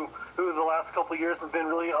alluded to, who the last couple of years have been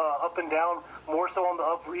really up and down, more so on the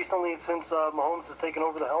up recently since Mahomes has taken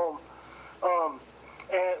over the helm.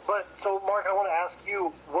 So, Mark, I want to ask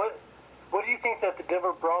you, what do you think that the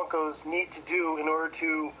Denver Broncos need to do in order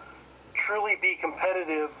to truly be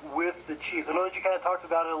competitive with the Chiefs? I know that you kind of talked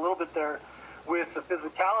about it a little bit there with the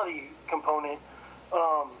physicality component,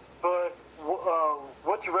 but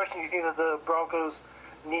what direction do you think that the Broncos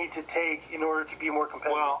need to take in order to be more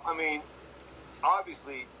competitive? Well, I mean,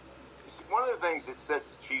 obviously, one of the things that sets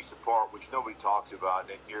the Chiefs apart, which nobody talks about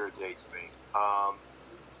and it irritates me,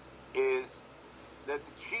 is that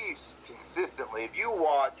the Chiefs consistently, if you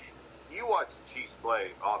watch the Chiefs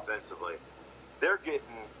play offensively, they're getting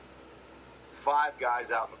 5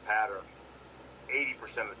 guys out in the pattern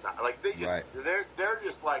 80% of the time. Like they're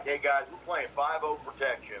just like, hey guys, we're playing 5-0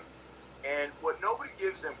 protection, and what nobody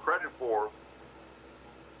gives them credit for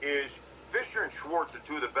is Fisher and Schwartz are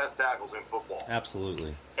 2 of the best tackles in football.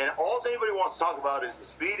 Absolutely. And all anybody wants to talk about is the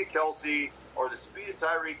speed of Kelsey or the speed of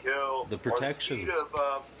Tyreek Hill, the protection, or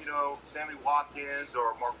the speed of Sammy Watkins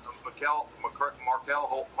or Markel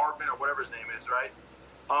Hardman or whatever his name is, right?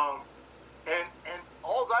 And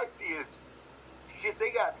all I see is shit. They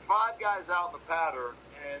got 5 guys out in the pattern,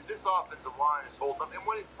 and this offensive line is holding up. And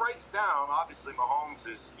when it breaks down, obviously Mahomes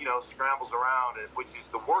is scrambles around, which is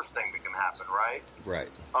the worst thing that can happen, right? Right.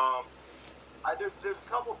 There's a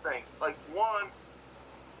couple things. Like, one,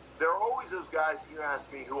 there are always those guys, if you ask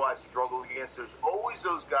me who I struggle against, there's always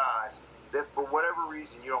those guys that for whatever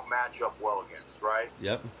reason you don't match up well against, right?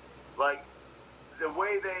 Yep. Like, the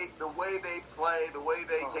way they play, the way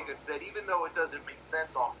they take a set, even though it doesn't make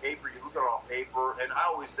sense on paper, you look at it on paper, and I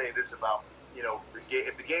always say this about,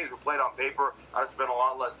 if the games were played on paper, I'd spend a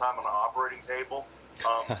lot less time on the operating table.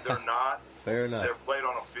 They're not. Fair enough. They're played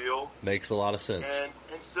on a field. Makes a lot of sense. And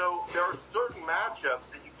so there are certain matchups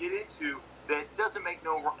that you get into that makes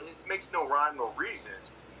no rhyme, no reason.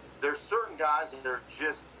 There's certain guys and they're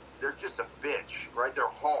just a bitch, right? They're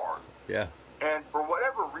hard. Yeah. And for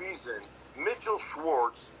whatever reason, Mitchell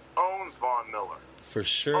Schwartz owns Von Miller. For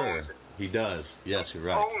sure. He does. Yes, you're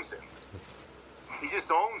right. Owns him. He just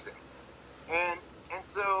owns him. And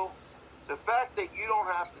so the fact that you don't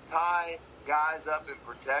have to tie guys up in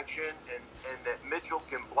protection and that Mitchell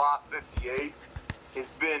can block 58 it's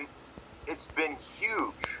been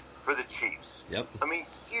huge for the Chiefs. Yep. I mean,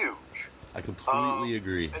 huge. I completely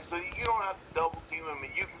agree. And so you don't have to double team them,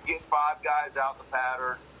 and you can get 5 guys out the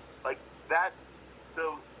pattern. Like, that's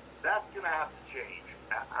going to have to change.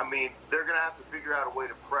 I mean, they're going to have to figure out a way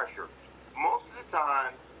to pressure. Most of the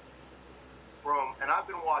time, and I've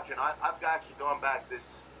been watching, I've actually gone back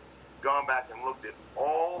and looked at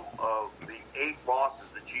all of the 8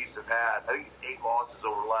 losses the Chiefs have had. I think it's 8 losses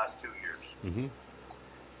over the last 2 years. Mm-hmm.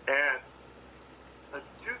 And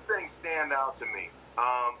 2 things stand out to me.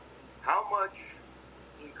 How much,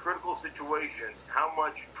 in critical situations, how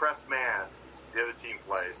much press man the other team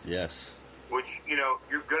plays. Yes. Which,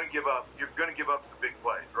 you're going to give up some big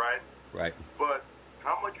plays, right? Right. But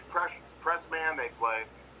how much press man they play,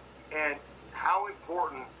 and how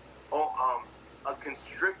important a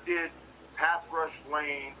constricted pass rush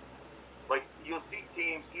lane, like you'll see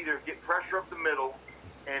teams either get pressure up the middle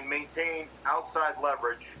and maintain outside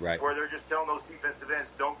leverage, right, where they're just telling those defensive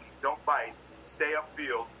ends, don't bite, stay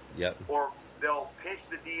upfield. Yep. Or they'll pinch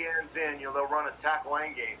the D ends in, they'll run a tackle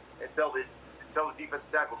lane game and tell the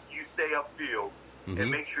defensive tackles, you stay upfield, mm-hmm,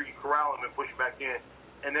 and make sure you corral them and push back in.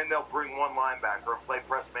 And then they'll bring one linebacker and play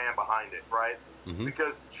press man behind it, right? Mm-hmm.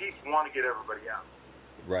 Because the Chiefs want to get everybody out.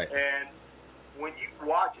 Right. And when you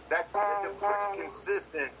watch it, that's a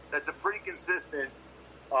pretty consistent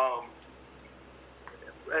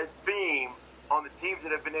theme on the teams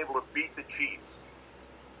that have been able to beat the Chiefs.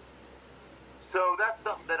 So that's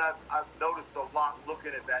something that I've noticed a lot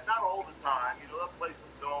looking at that. Not all the time. They'll play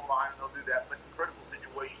some zone line and they'll do that. But in critical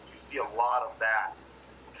situations, you see a lot of that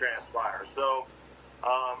transpire. So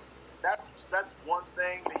that's one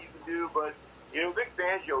thing that you can do. But, Vic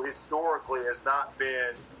Fangio historically has not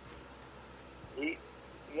been – he's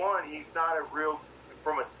not a real –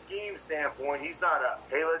 from a scheme standpoint, he's not a,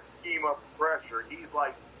 hey, let's scheme up pressure. He's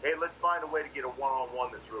like, hey, let's find a way to get a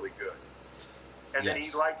one-on-one that's really good. And yes, then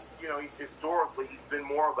he likes, he's historically, he's been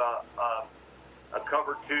more of a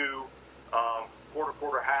cover 2,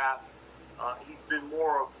 quarter half. He's been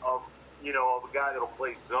more of a guy that'll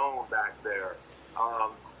play zone back there.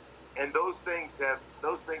 and those things have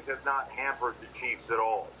not hampered the Chiefs at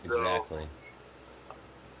all. So, exactly.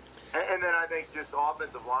 And then I think just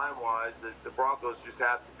offensive line-wise, the Broncos just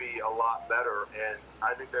have to be a lot better. And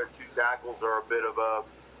I think their two tackles are a bit of a,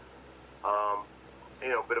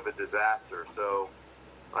 bit of a disaster. So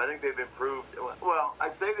I think they've improved. Well, I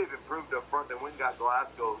say they've improved up front. They went and got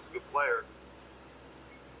Glasgow, who's a good player,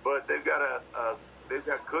 but they've got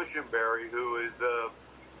Cushenberry, who is a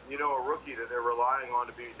rookie that they're relying on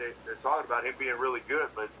to be. They're talking about him being really good,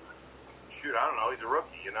 but shoot, I don't know. He's a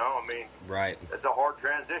rookie, I mean, right. It's a hard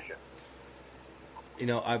transition.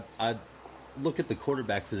 I look at the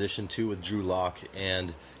quarterback position, too, with Drew Lock,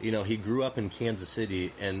 and, he grew up in Kansas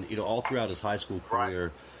City, and, all throughout his high school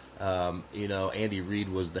career, right. Andy Reid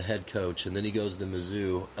was the head coach, and then he goes to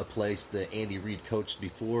Mizzou, a place that Andy Reid coached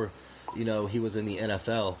before, he was in the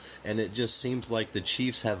NFL, and it just seems like the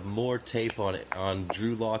Chiefs have more tape on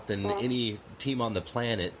Drew Lock than any team on the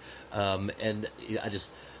planet, and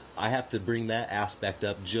I have to bring that aspect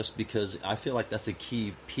up just because I feel like that's a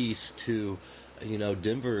key piece to,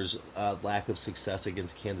 Denver's lack of success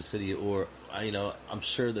against Kansas City. Or, I'm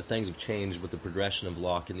sure that things have changed with the progression of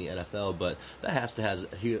Locke in the NFL, but that has to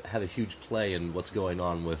have a huge play in what's going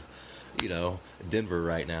on with, Denver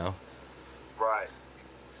right now. Right.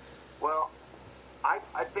 Well, I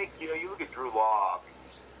think, you look at Drew Lock,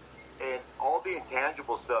 and all the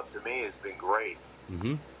intangible stuff to me has been great.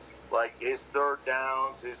 Mm-hmm. Like his third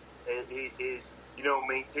downs, his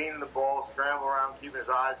maintaining the ball, scrambling around, keeping his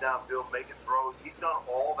eyes downfield, making throws. He's done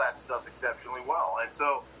all that stuff exceptionally well. And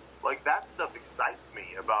so, that stuff excites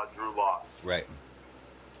me about Drew Lock. Right.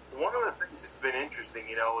 One of the things that's been interesting,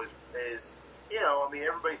 is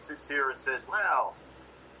everybody sits here and says, well,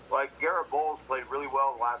 Garrett Bowles played really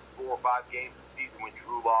well in the last 4 or 5 games of the season when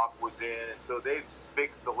Drew Lock was in, and so they've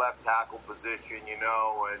fixed the left tackle position,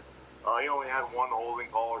 and he only had one holding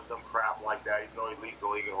call or some crap like that, even though he leads the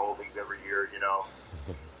league in holdings every year,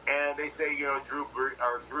 And they say,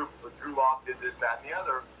 Drew Lock did this, that, and the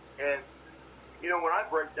other. And, when I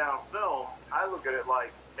break down film, I look at it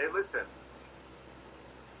like, hey, listen,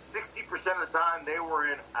 60% of the time they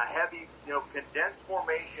were in a heavy, condensed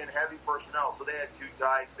formation, heavy personnel. So they had 2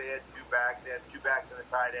 tights, they had 2 backs, they had 2 backs and a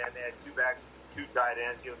tight end, they had 2 backs, 2 tight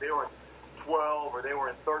ends. They were 12, or they were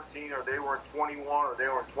in 13, or they were in 21, or they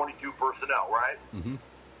were in 22 personnel, right? Mm-hmm.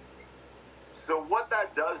 So what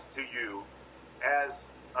that does to you as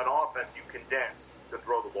an offense, you condense to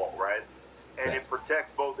throw the ball, right? And it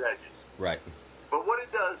protects both edges. Right. But what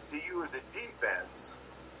it does to you as a defense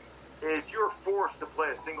is you're forced to play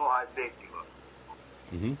a single high safety look.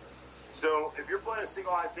 Mm-hmm. So if you're playing a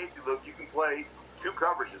single high safety look, you can play 2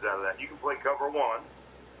 coverages out of that. You can play cover 1,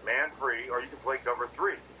 man free, or you can play cover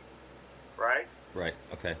 3. Right? Right,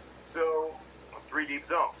 okay. So, 3 deep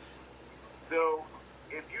zone. So,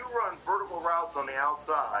 if you run vertical routes on the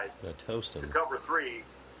outside toast them to cover 3,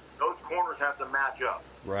 those corners have to match up.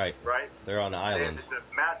 Right. Right? They're on the island. It's a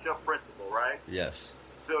match-up principle, right? Yes.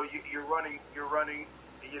 So,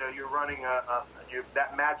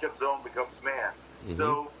 that match-up zone becomes man. Mm-hmm.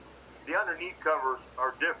 So, the underneath covers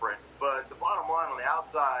are different, but the bottom line on the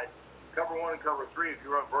outside, cover 1 and cover 3, if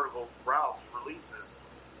you run vertical routes, releases,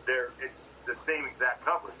 it's the same exact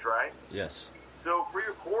coverage, right? Yes. So for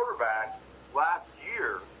your quarterback, last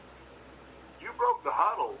year, you broke the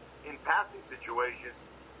huddle in passing situations.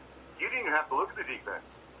 You didn't even have to look at the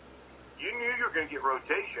defense. You knew you were going to get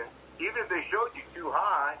rotation. Even if they showed you too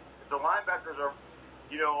high, if the linebackers are,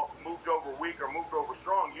 moved over weak or moved over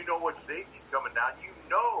strong, you know what safety's coming down. You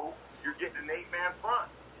know you're getting an 8-man front.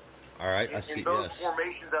 All right, I see, in those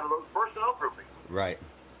formations out of those personnel groupings. Right.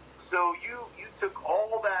 So you took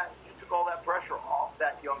all that pressure off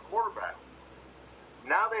that young quarterback.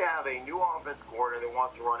 Now they have a new offense coordinator that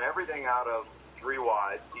wants to run everything out of 3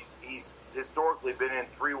 wides. He's historically been in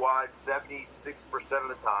 3 wides 76% of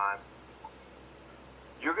the time.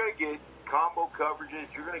 You're going to get combo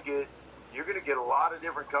coverages. You're going to get a lot of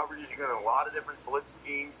different coverages. You're going to get a lot of different blitz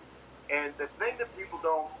schemes. And the thing that people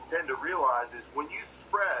don't tend to realize is when you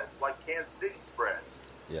spread like Kansas City spreads.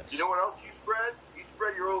 Yes. You know what else you spread? You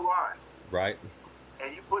spread your O-line. Right.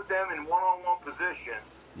 And you put them in one-on-one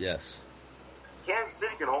positions. Yes. Kansas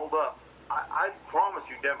City can hold up. I promise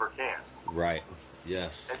you Denver can. Right.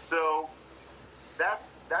 Yes. And so that's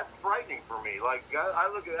frightening for me. Like I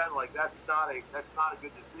look at that and like that's not a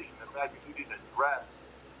good decision. The fact that you didn't address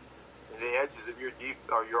the edges of your deep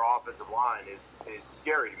or your offensive line is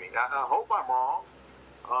scary to me. I hope I'm wrong.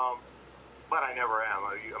 But I never am.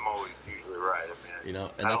 I'm always usually right. I mean,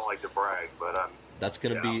 and I don't like to brag, but that's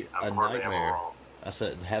going to be a nightmare. I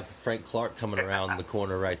said, have Frank Clark coming around the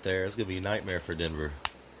corner right there. It's going to be a nightmare for Denver.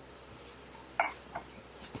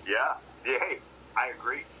 Yeah, I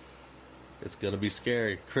agree. It's going to be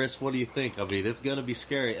scary. Chris, what do you think? I mean, it's going to be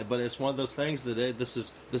scary, but it's one of those things that this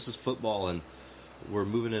is football, and we're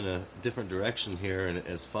moving in a different direction here, and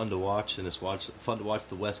it's fun to watch, and it's fun to watch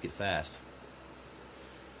the West get fast.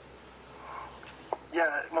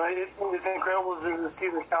 Yeah, it's incredible to see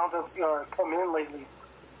the talent that's come in lately.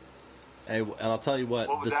 Hey, and I'll tell you what.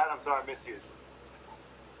 What was that? I'm sorry, I missed you.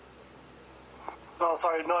 Oh,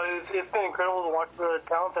 sorry. No, it's been incredible to watch the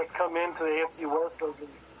talent that's come into the AFC West lately.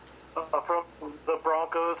 From the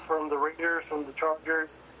Broncos, from the Raiders, from the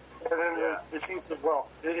Chargers, and then the Chiefs as well.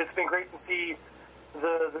 It's been great to see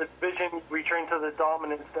the division return to the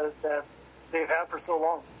dominance that they've had for so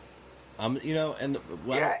long.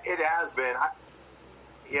 It has been.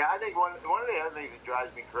 I think one of the other things that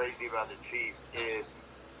drives me crazy about the Chiefs is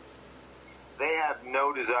they have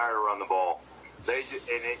no desire to run the ball. And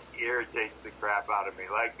it irritates the crap out of me.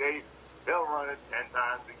 Like they'll run it 10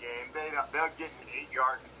 times a game. They'll get 8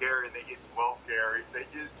 yards a carry and they get 12 carries. They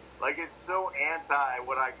just it's so anti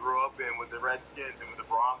what I grew up in with the Redskins and with the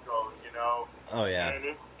Broncos, you know. Oh yeah. And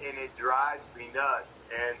it drives me nuts.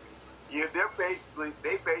 And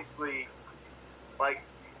they basically like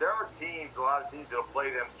there are a lot of teams that'll play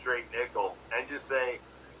them straight nickel and just say,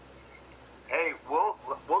 hey, we'll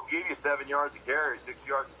give you 7 yards a carry, 6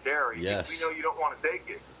 yards a carry. Yes. We know you don't want to take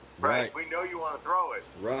it. Right. We know you want to throw it.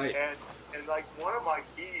 Right. And like one of my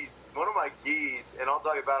keys, and I'll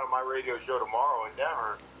talk about it on my radio show tomorrow in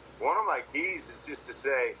Denver, one of my keys is just to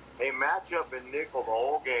say, hey, match up in nickel the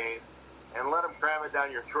whole game and let them cram it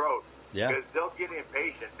down your throat. Yeah. Because they'll get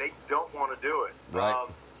impatient. They don't want to do it. Right.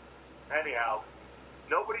 Anyhow,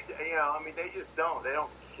 nobody, they just don't. They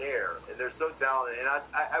don't care. And they're so talented. And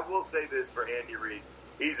I will say this for Andy Reid.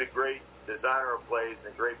 He's a great designer of plays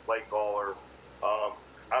and a great play caller.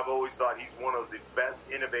 I've always thought he's one of the best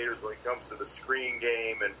innovators when it comes to the screen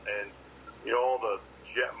game and all the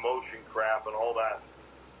jet motion crap and all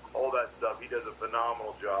that stuff. He does a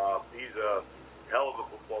phenomenal job. He's a hell of a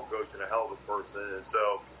football coach and a hell of a person. And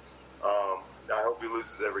so I hope he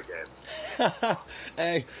loses every game.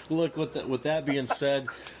 Hey, look, with that being said,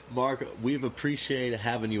 Mark, we've appreciated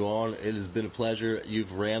having you on. It has been a pleasure.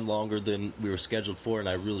 You've ran longer than we were scheduled for, and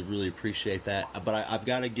I really, really appreciate that. But I've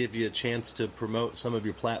got to give you a chance to promote some of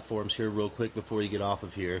your platforms here real quick before you get off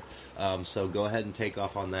of here. So go ahead and take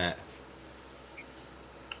off on that.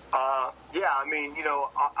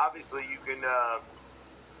 Obviously you can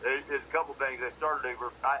there's a couple things.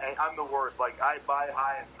 I'm the worst. Like, I buy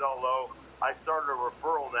high and sell low. I started a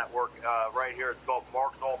referral network right here. It's called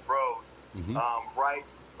Mark's All Pros. Mm-hmm. Right,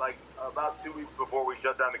 like about 2 weeks before we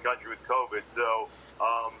shut down the country with COVID. So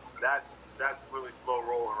that's really slow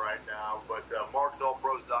rolling right now. But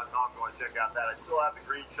marksallpros.com, you want to check out that. I still have the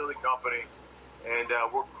Green Chili Company, and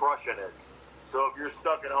we're crushing it. So if you're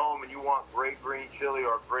stuck at home and you want great green chili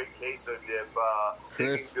or great queso dip,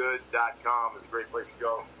 stickinggood.com is a great place to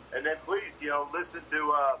go. And then please, listen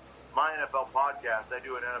to my NFL podcast. I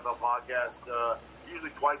do an NFL podcast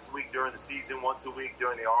usually twice a week during the season, once a week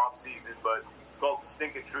during the off season. But it's called the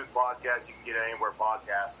Stinking Truth Podcast. You can get it anywhere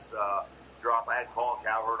podcasts drop. I had Paul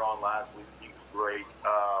Cowherd on last week. He was great.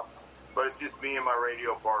 But it's just me and my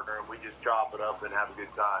radio partner, and we just chop it up and have a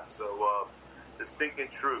good time. So the Stinking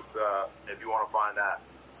Truth, if you want to find that.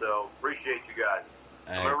 So appreciate you guys.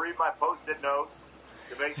 Hey. I'm going to read my Post-it notes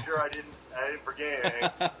to make sure I didn't forget anything.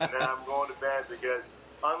 And then I'm going to bed because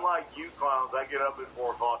unlike you clowns, I get up at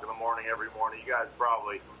 4 o'clock in the morning every morning. You guys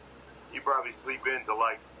probably sleep in to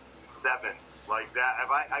like 7, like that.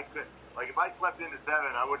 If I slept into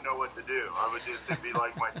 7, I wouldn't know what to do. It'd be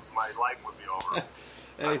like my life would be over.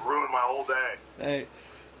 I'd ruin my whole day. Hey,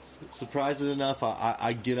 surprisingly enough,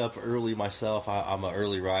 I get up early myself. I'm an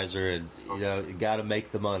early riser, and you got to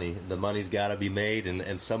make the money. The money's got to be made,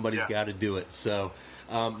 and somebody's got to do it. So.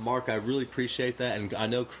 Mark, I really appreciate that, and I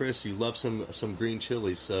know Chris, you love some green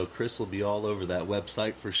chilies, so Chris will be all over that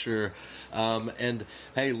website for sure. And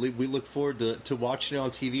hey, we look forward to watching you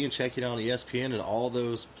on TV and checking out on ESPN and all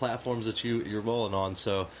those platforms that you're rolling on.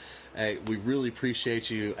 So, hey, we really appreciate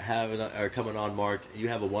you coming on, Mark. You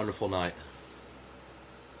have a wonderful night.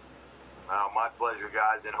 My pleasure,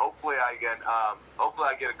 guys, and hopefully I get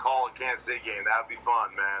a call at Kansas City game. That would be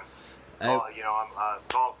fun, man. Hey. I'm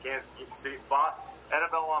call Kansas City Fox.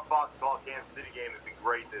 NFL on Fox called Kansas City game. It'd be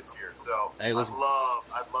great this year. So hey, I'd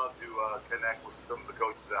love to connect with some of the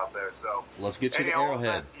coaches out there. So let's get you to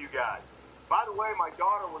Arrowhead. You guys. By the way, my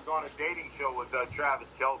daughter was on a dating show with Travis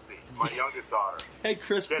Kelce, my youngest daughter. Hey,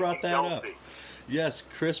 Chris brought that up. Yes,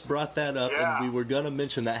 Chris brought that up, and we were going to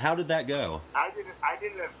mention that. How did that go? I did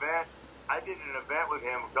an event with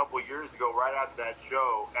him a couple of years ago, right after that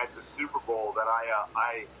show at the Super Bowl that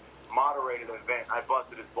I moderated an event. I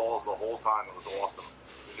busted his balls the whole time. It was awesome.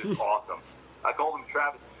 It was just awesome. I called him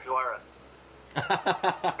Travis Schlereth.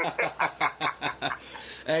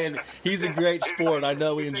 Hey, and he's a great sport. I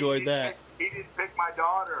know we enjoyed that. He didn't pick my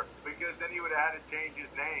daughter because then he would have had to change his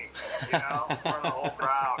name, you know, for the whole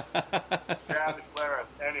crowd. Travis Schlereth.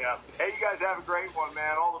 Anyhow, hey, you guys have a great one,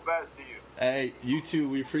 man. All the best to you. Hey, you too.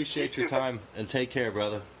 We appreciate your time, and take care,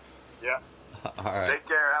 brother. Yep. All right. Take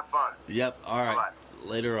care. Have fun. Yep. All right.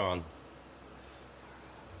 Bye-bye. Later on.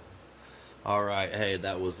 All right. Hey,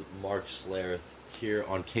 that was Mark Schlereth here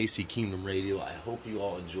on KC Kingdom Radio. I hope you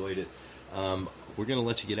all enjoyed it. We're going to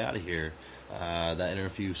let you get out of here. That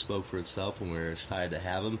interview spoke for itself, and we're excited to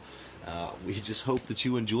have him. We just hope that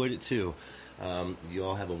you enjoyed it, too. You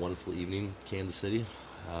all have a wonderful evening, Kansas City.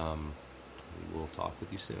 We will talk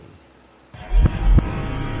with you soon.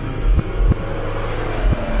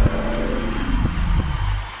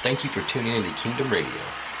 Thank you for tuning in to Kingdom Radio,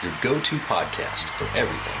 your go-to podcast for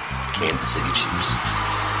everything Kansas City Chiefs.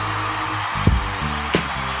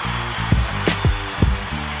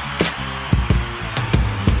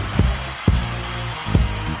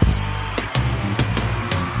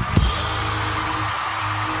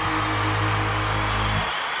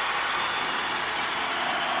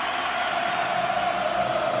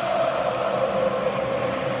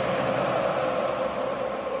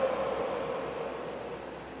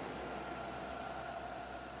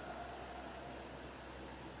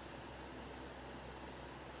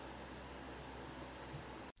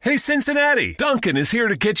 Hey Cincinnati, Dunkin' is here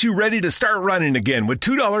to get you ready to start running again with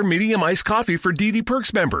 $2 medium iced coffee for DD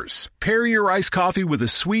Perks members. Pair your iced coffee with a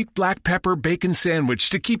sweet black pepper bacon sandwich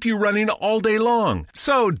to keep you running all day long.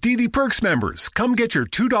 So DD Perks members, come get your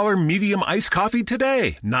 $2 medium iced coffee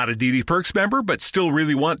today. Not a DD Perks member but still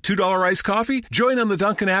really want $2 iced coffee? Join on the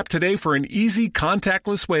Dunkin' app today for an easy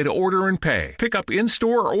contactless way to order and pay. Pick up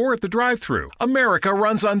in-store or at the drive-thru. America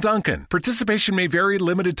runs on Dunkin'. Participation may vary,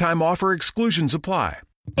 limited time offer, exclusions apply.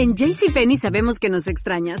 En JCPenney sabemos que nos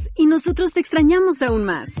extrañas y nosotros te extrañamos aún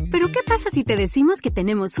más. Pero ¿qué pasa si te decimos que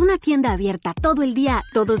tenemos una tienda abierta todo el día,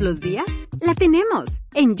 todos los días? ¡La tenemos!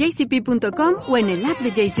 En jcp.com o en el app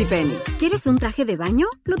de JCPenney. ¿Quieres un traje de baño?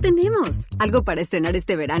 ¡Lo tenemos! ¿Algo para estrenar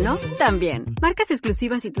este verano? También. ¿Marcas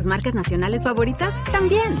exclusivas y tus marcas nacionales favoritas?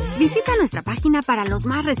 También. Visita nuestra página para los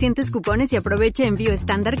más recientes cupones y aprovecha envío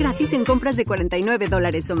estándar gratis en compras de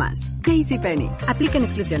 $49 o más. JCPenney. Aplican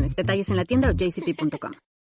exclusiones. Detalles en la tienda o jcp.com.